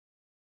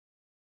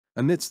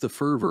Amidst the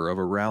fervor of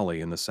a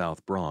rally in the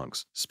South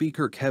Bronx,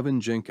 Speaker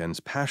Kevin Jenkins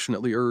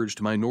passionately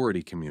urged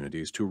minority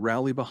communities to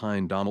rally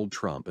behind Donald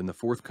Trump in the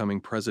forthcoming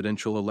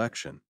presidential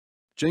election.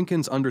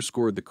 Jenkins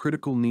underscored the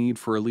critical need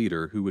for a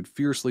leader who would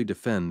fiercely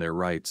defend their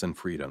rights and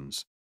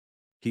freedoms.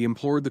 He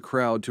implored the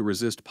crowd to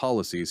resist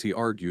policies he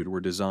argued were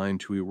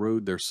designed to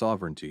erode their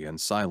sovereignty and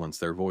silence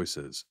their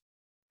voices.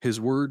 His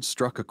words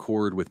struck a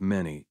chord with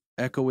many,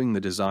 echoing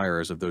the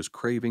desires of those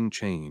craving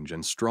change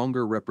and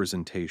stronger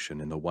representation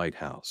in the White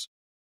House.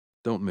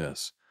 Don't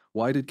miss,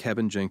 why did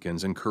Kevin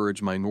Jenkins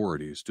encourage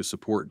minorities to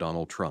support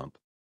Donald Trump?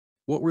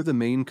 What were the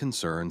main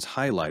concerns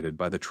highlighted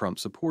by the Trump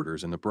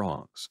supporters in the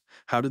Bronx?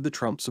 How did the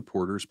Trump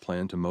supporters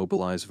plan to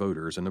mobilize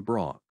voters in the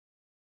Bronx?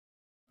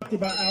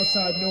 About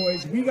outside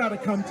noise, we got to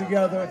come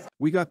together.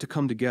 We got to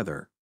come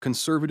together.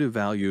 Conservative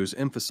values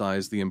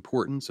emphasize the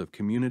importance of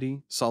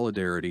community,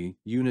 solidarity,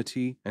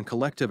 unity, and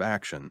collective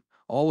action,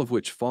 all of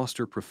which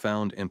foster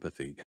profound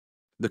empathy.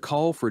 The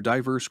call for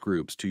diverse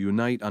groups to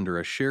unite under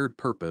a shared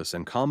purpose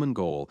and common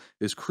goal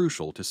is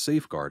crucial to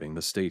safeguarding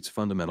the state's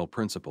fundamental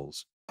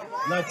principles.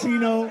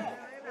 Latino,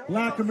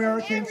 Black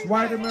Americans,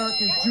 white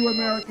Americans, Jew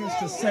Americans,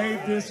 to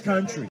save this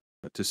country.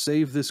 To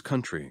save this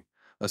country,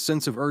 a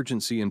sense of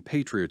urgency and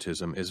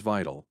patriotism is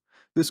vital.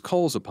 This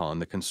calls upon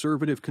the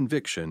conservative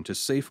conviction to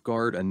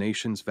safeguard a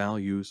nation's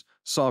values,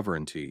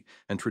 sovereignty,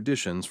 and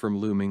traditions from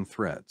looming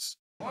threats.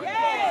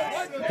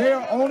 They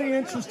are only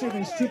interested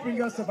in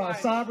stripping us of our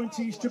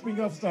sovereignty, stripping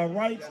us of our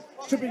rights,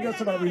 stripping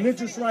us of our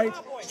religious rights,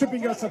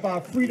 stripping us of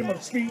our freedom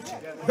of speech.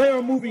 They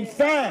are moving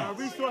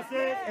fast.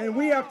 And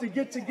we have to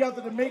get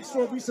together to make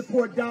sure we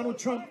support Donald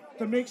Trump,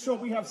 to make sure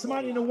we have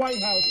somebody in the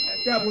White House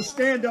that will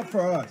stand up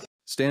for us.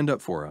 Stand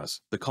up for us.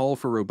 The call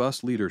for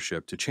robust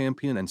leadership to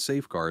champion and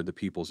safeguard the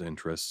people's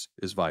interests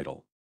is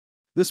vital.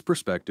 This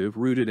perspective,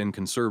 rooted in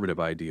conservative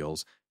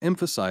ideals,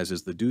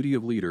 emphasizes the duty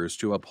of leaders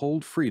to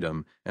uphold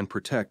freedom and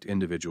protect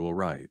individual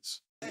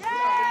rights.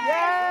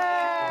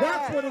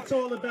 That's what it's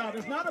all about.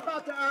 It's not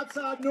about the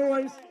outside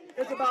noise.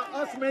 It's about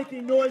us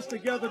making noise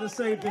together to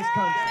save this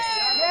country.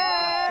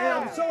 And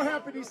I'm so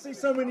happy to see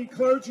so many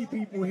clergy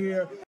people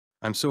here.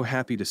 I'm so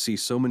happy to see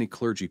so many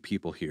clergy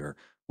people here.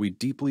 We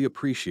deeply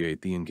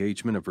appreciate the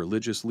engagement of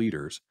religious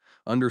leaders,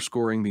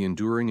 underscoring the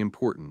enduring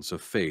importance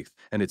of faith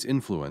and its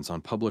influence on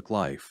public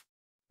life.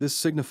 This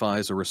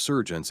signifies a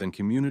resurgence in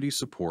community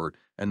support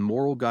and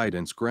moral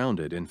guidance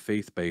grounded in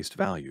faith-based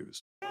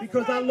values.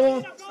 Because I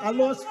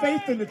lost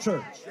faith in the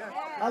church.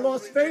 I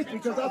lost faith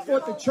because I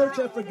thought the church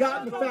had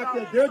forgotten the fact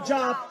that their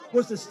job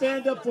was to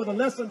stand up for the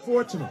less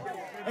unfortunate.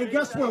 And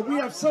guess what? We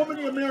have so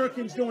many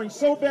Americans doing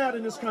so bad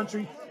in this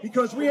country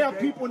because we have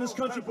people in this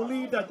country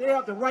believe that they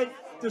have the right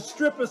to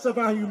strip us of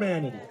our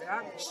humanity,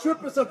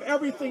 strip us of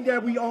everything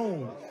that we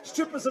own,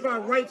 strip us of our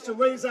rights to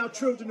raise our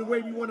children the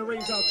way we want to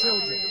raise our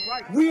children.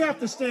 We have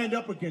to stand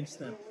up against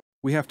them.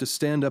 We have to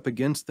stand up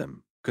against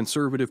them.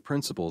 Conservative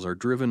principles are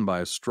driven by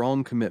a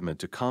strong commitment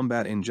to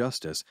combat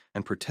injustice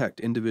and protect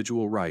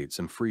individual rights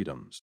and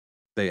freedoms.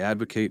 They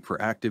advocate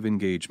for active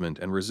engagement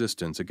and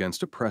resistance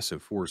against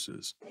oppressive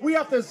forces. We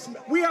have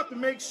to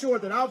make sure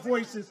that our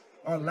voices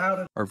are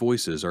louder. Our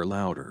voices are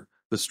louder,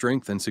 the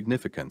strength and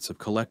significance of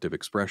collective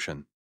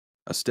expression.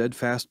 A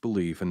steadfast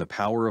belief in the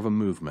power of a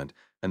movement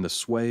and the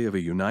sway of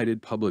a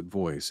united public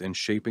voice in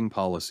shaping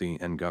policy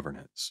and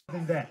governance.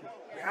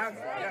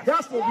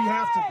 That's what we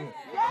have to do.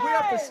 We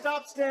have to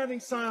stop standing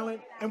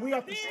silent, and we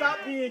have to stop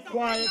being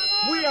quiet.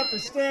 We have to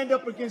stand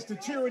up against the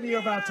tyranny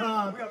of our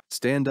time.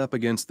 Stand up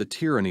against the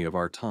tyranny of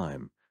our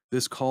time.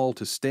 This call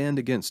to stand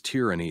against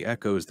tyranny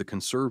echoes the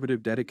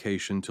conservative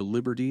dedication to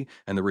liberty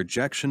and the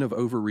rejection of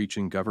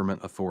overreaching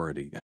government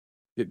authority.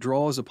 It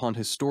draws upon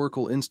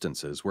historical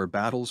instances where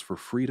battles for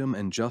freedom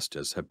and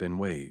justice have been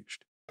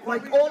waged.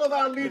 Like all of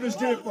our leaders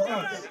did for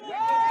us.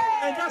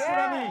 And that's what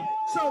I mean.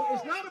 So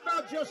it's not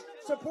about just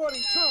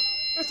supporting Trump,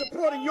 it's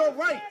supporting your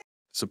rights.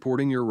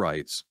 Supporting your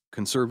rights,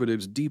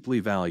 conservatives deeply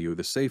value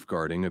the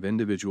safeguarding of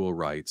individual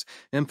rights,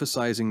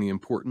 emphasizing the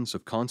importance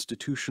of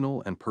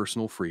constitutional and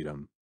personal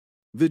freedom.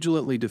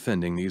 Vigilantly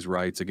defending these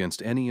rights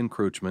against any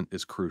encroachment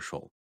is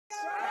crucial.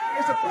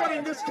 It's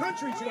supporting this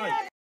country's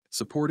rights.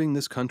 Supporting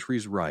this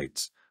country's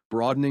rights,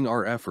 broadening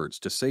our efforts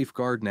to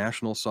safeguard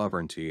national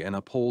sovereignty and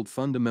uphold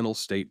fundamental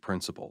state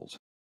principles.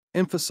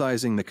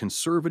 Emphasizing the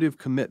conservative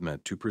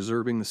commitment to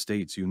preserving the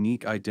state's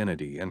unique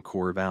identity and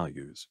core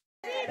values.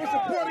 It's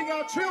supporting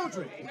our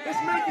children.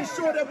 It's making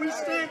sure that we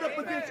stand up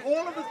against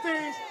all of the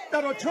things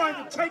that are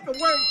trying to take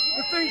away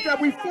the things that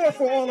we fought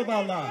for all of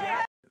our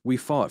lives. We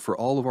fought for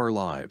all of our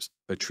lives,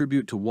 a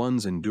tribute to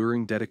one's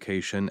enduring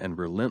dedication and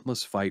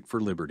relentless fight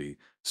for liberty,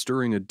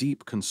 stirring a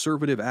deep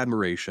conservative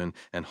admiration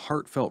and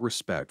heartfelt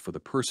respect for the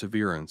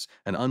perseverance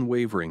and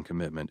unwavering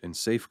commitment in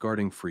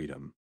safeguarding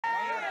freedom.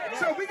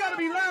 So we got to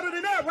be louder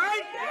than that,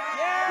 right?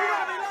 We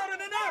got to be louder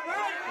than that,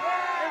 right?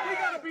 And we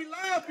got to be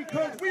loud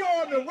because we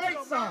are on the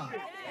right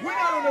side. We're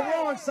not on the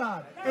wrong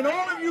side. And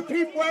all of you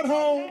people at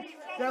home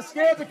that's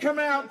scared to come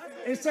out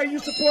and say you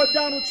support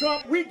Donald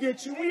Trump, we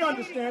get you. We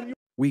understand you.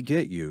 We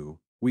get you.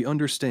 We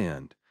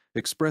understand.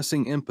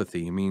 Expressing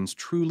empathy means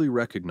truly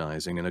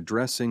recognizing and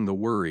addressing the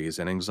worries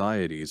and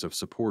anxieties of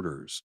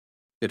supporters.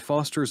 It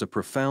fosters a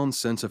profound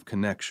sense of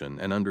connection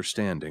and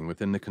understanding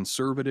within the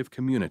conservative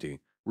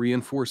community,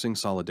 reinforcing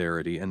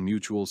solidarity and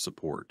mutual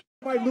support.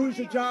 You might lose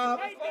your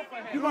job,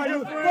 you might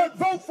lose, but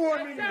vote for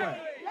him anyway.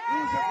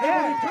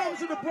 And when he comes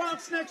to the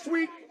Bronx next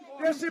week,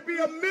 there should be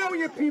 1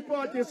 million people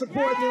out there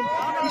supporting him,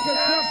 because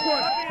guess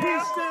what?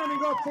 He's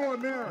standing up for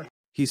America.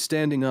 He's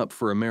standing up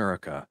for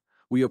America.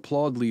 We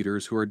applaud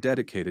leaders who are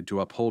dedicated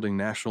to upholding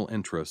national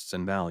interests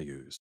and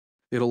values.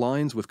 It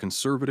aligns with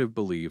conservative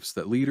beliefs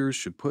that leaders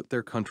should put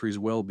their country's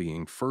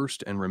well-being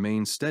first and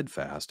remain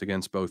steadfast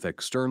against both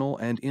external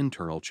and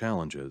internal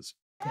challenges.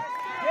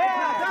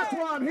 That's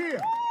why I'm here.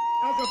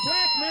 As a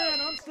black man,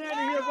 I'm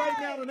standing here right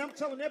now and I'm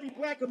telling every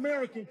black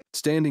American.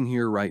 Standing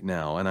here right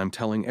now and I'm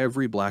telling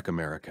every black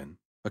American,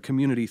 a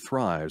community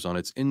thrives on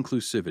its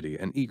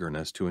inclusivity and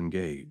eagerness to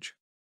engage.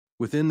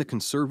 Within the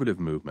conservative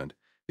movement,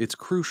 it's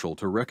crucial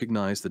to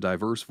recognize the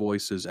diverse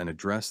voices and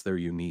address their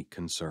unique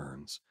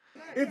concerns.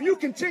 If you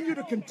continue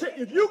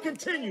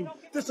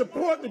to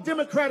support the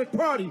Democratic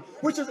Party,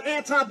 which is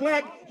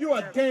anti-black, you're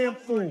a damn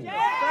fool. You're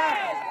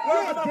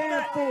a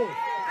damn fool.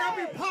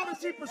 Every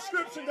policy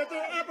prescription that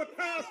they ever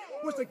passed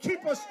was to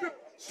keep us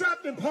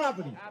strapped in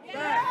poverty.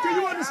 Do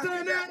you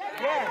understand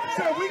that?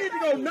 So we need to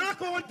go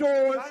knock on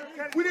doors.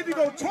 We need to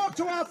go talk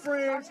to our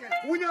friends.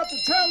 We need to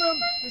tell them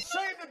to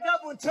shame the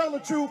devil and tell the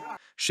truth.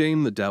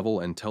 Shame the devil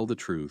and tell the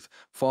truth,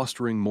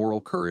 fostering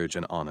moral courage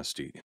and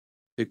honesty.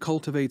 It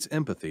cultivates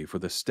empathy for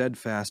the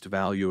steadfast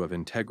value of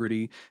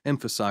integrity,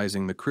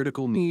 emphasizing the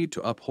critical need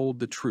to uphold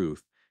the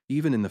truth,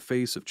 even in the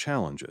face of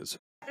challenges.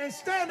 And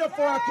stand up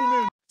for our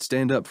community.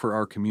 Stand up for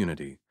our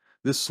community.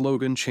 This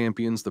slogan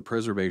champions the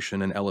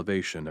preservation and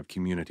elevation of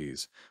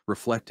communities,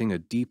 reflecting a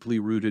deeply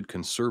rooted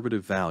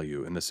conservative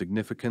value in the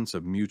significance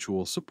of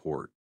mutual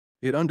support.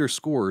 It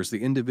underscores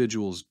the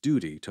individual's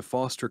duty to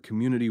foster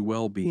community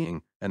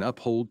well-being and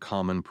uphold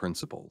common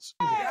principles.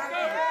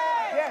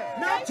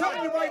 Now I'm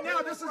telling you right now,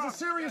 this is a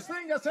serious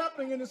thing that's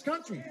happening in this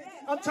country.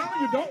 I'm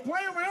telling you, don't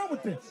play around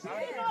with this.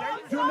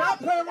 Do not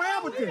play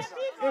around with this.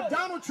 If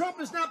Donald Trump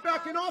is not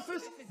back in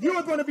office, you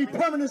are going to be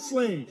permanent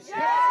slaves.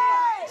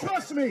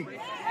 Trust me,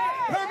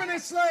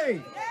 permanent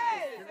slaves.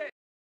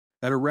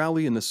 At a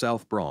rally in the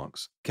South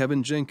Bronx,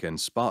 Kevin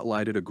Jenkins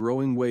spotlighted a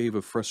growing wave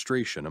of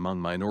frustration among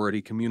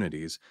minority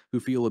communities who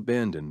feel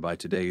abandoned by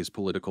today's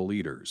political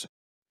leaders.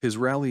 His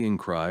rallying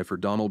cry for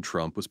Donald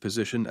Trump was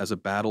positioned as a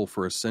battle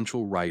for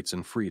essential rights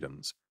and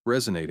freedoms,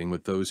 resonating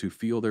with those who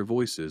feel their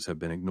voices have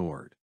been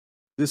ignored.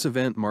 This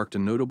event marked a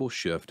notable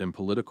shift in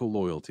political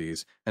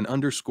loyalties and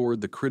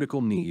underscored the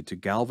critical need to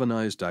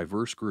galvanize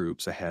diverse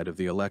groups ahead of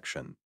the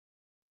election.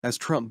 As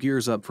Trump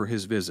gears up for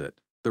his visit,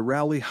 the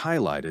rally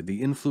highlighted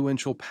the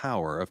influential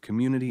power of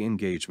community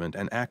engagement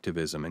and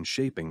activism in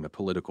shaping the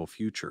political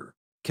future.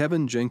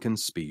 Kevin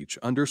Jenkins' speech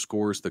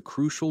underscores the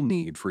crucial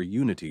need for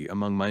unity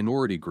among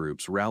minority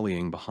groups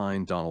rallying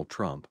behind Donald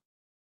Trump.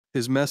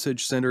 His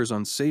message centers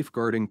on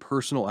safeguarding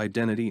personal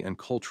identity and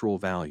cultural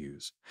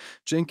values.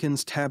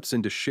 Jenkins taps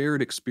into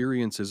shared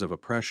experiences of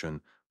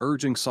oppression,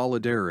 urging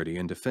solidarity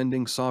and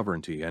defending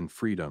sovereignty and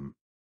freedom.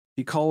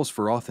 He calls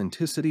for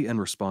authenticity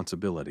and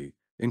responsibility,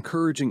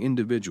 encouraging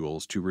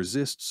individuals to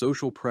resist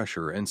social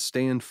pressure and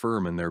stand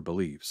firm in their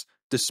beliefs,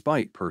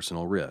 despite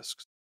personal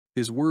risks.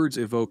 His words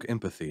evoke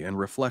empathy and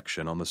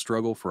reflection on the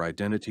struggle for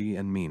identity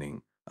and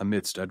meaning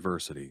amidst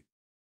adversity.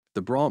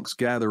 The Bronx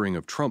gathering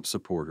of Trump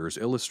supporters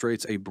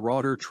illustrates a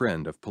broader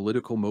trend of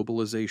political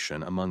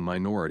mobilization among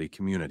minority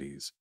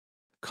communities.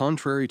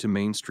 Contrary to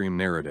mainstream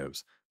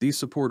narratives, these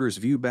supporters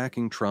view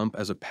backing Trump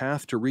as a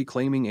path to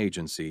reclaiming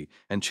agency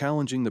and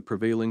challenging the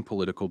prevailing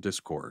political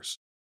discourse.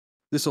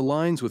 This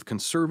aligns with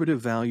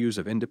conservative values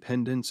of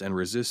independence and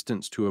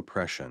resistance to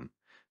oppression.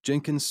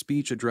 Jenkins'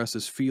 speech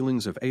addresses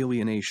feelings of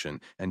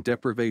alienation and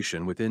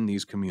deprivation within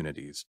these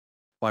communities.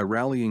 By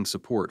rallying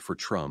support for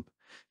Trump,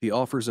 he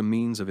offers a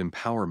means of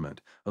empowerment,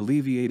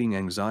 alleviating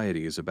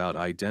anxieties about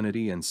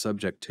identity and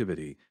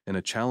subjectivity in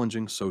a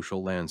challenging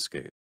social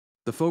landscape.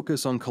 The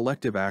focus on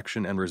collective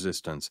action and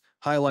resistance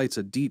highlights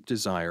a deep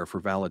desire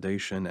for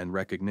validation and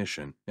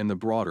recognition in the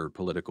broader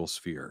political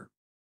sphere.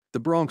 The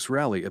Bronx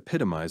rally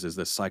epitomizes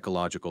this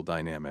psychological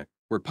dynamic,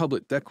 where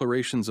public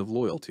declarations of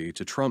loyalty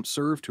to Trump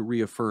serve to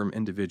reaffirm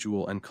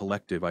individual and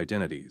collective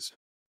identities.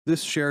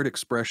 This shared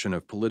expression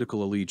of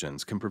political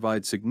allegiance can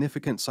provide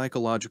significant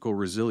psychological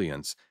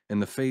resilience in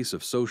the face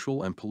of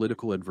social and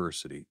political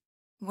adversity.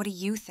 What do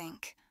you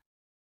think?